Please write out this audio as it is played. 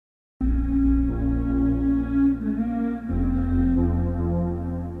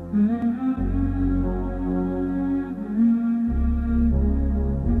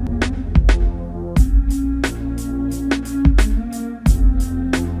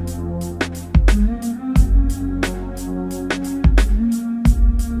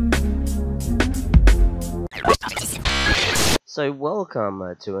So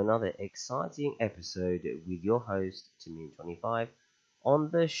welcome to another exciting episode with your host Timmy25 on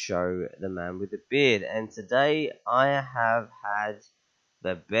the show The Man with the Beard, and today I have had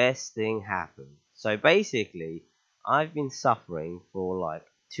the best thing happen. So basically I've been suffering for like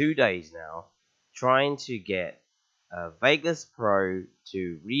 2 days now trying to get Vegas Pro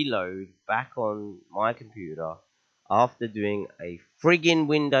to reload back on my computer after doing a friggin'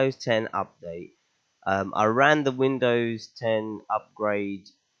 Windows 10 update. I ran the Windows 10 upgrade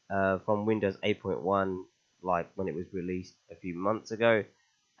from Windows 8.1 like when it was released a few months ago,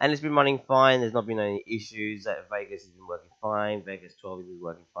 and it's been running fine. There's not been any issues. Vegas has been working fine. Vegas 12 has been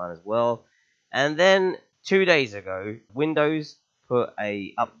working fine as well. And then 2 days ago, Windows put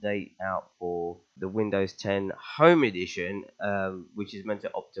a update out for the Windows 10 Home Edition, which is meant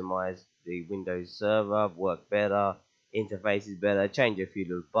to optimize the Windows server, work better, interface is better, change a few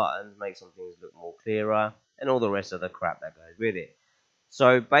little buttons, make some things look more clearer, and all the rest of the crap that goes with it.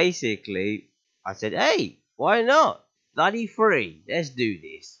 So basically, I said, hey, why not? Bloody free, let's do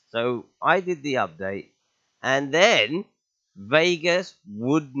this. So I did the update, and then Vegas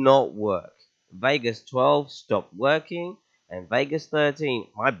would not work. Vegas 12 stopped working, and Vegas 13,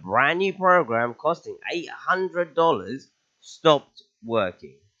 my brand new program costing $800, stopped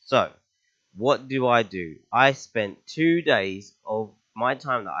working. So what do? I spent 2 days of my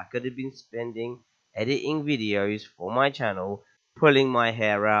time that I could have been spending editing videos for my channel, pulling my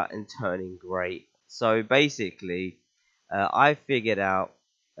hair out and turning grey. So basically, I figured out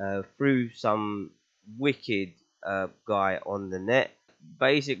through some wicked guy on the net.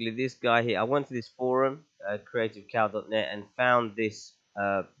 Basically, this guy here, I went to this forum, creativecow.net, and found this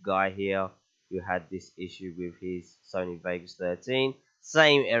guy here who had this issue with his Sony Vegas 13.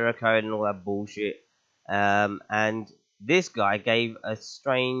 Same error code and all that bullshit. And this guy gave a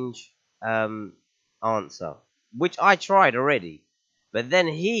strange answer, which I tried already. But then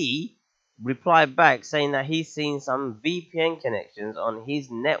he replied back saying that he's seen some VPN connections on his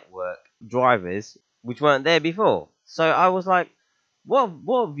network drivers which weren't there before. So I was like, what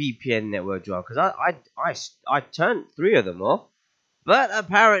VPN network driver? Because I turned 3 of them off, but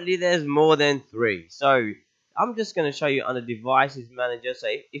apparently there's more than 3. So I'm just going to show you under Devices Manager. So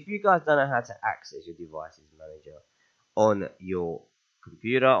if you guys don't know how to access your Devices Manager on your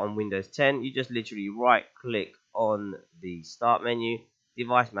computer on Windows 10, you just literally right click on the start menu.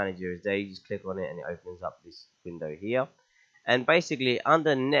 Device Manager is there. You just click on it and it opens up this window here. And basically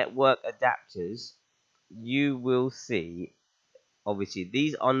under Network Adapters, you will see, obviously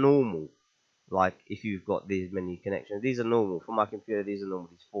these are normal. Like if you've got these many connections, these are normal. For my computer, these are normal.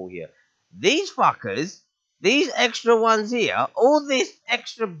 These 4 here. These fuckers, these extra ones here, all this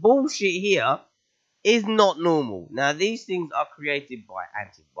extra bullshit here is not normal. Now these things are created by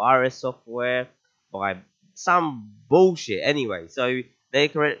antivirus software, by some bullshit anyway. So they're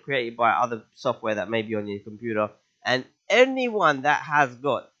created by other software that may be on your computer. And anyone that has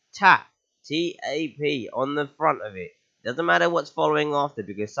got TAP, T-A-P, on the front of it, doesn't matter what's following after,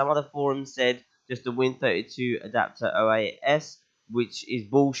 because some of the forums said just the Win32 adapter OAS, which is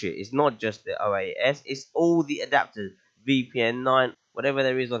bullshit. It's not just the OAS, it's all the adapters, VPN 9, whatever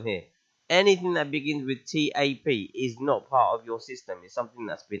there is on here. Anything that begins with TAP is not part of your system. It's something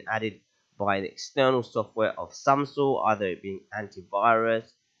that's been added by an external software of some sort, either it being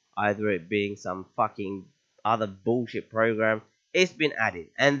antivirus, either it being some fucking other bullshit program. It's been added,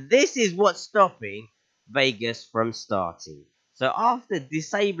 and this is what's stopping Vegas from starting. So after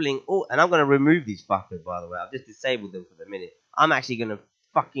disabling all, and I'm going to remove these fuckers, by the way. I've just disabled them for the minute. I'm actually going to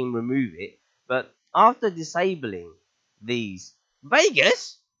fucking remove it. But after disabling these,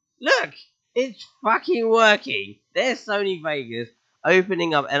 Vegas, look, it's fucking working. There's Sony Vegas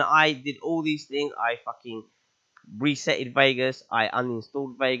opening up, and I did all these things. I fucking resetted Vegas, I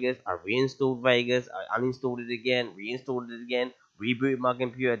uninstalled Vegas, I reinstalled Vegas, I uninstalled it again, reinstalled it again, rebooted my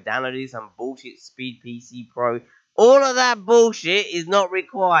computer, downloaded some bullshit Speed PC Pro. All of that bullshit is not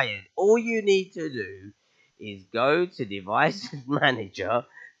required. All you need to do is go to Devices Manager,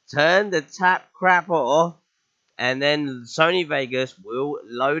 turn the tap crap off, and then Sony Vegas will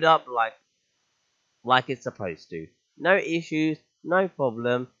load up like it's supposed to. No issues, no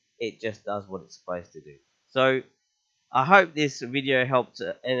problem. It just does what it's supposed to do. So I hope this video helped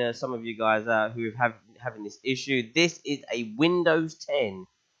some of you guys out who have having this issue. This is a Windows 10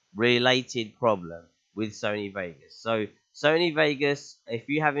 related problem with Sony Vegas. So Sony Vegas, have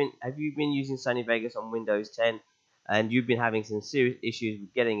you been using Sony Vegas on Windows 10 and you've been having some serious issues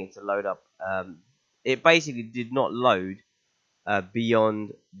with getting it to load up, it basically did not load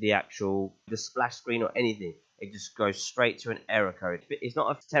beyond the splash screen or anything. It just goes straight to an error code. It's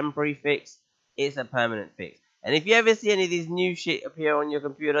not a temporary fix, it's a permanent fix. And if you ever see any of these new shit appear on your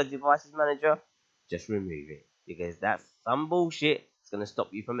computer devices manager, just remove it, because that's some bullshit. It's gonna stop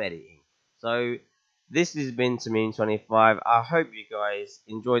you from editing. So this has been Tamim25. I hope you guys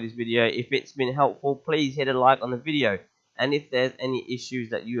enjoyed this video. If it's been helpful, please hit a like on the video. And if there's any issues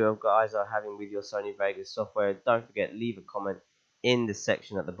that you guys are having with your Sony Vegas software, don't forget, leave a comment in the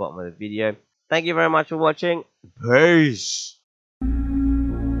section at the bottom of the video. Thank you very much for watching. Peace.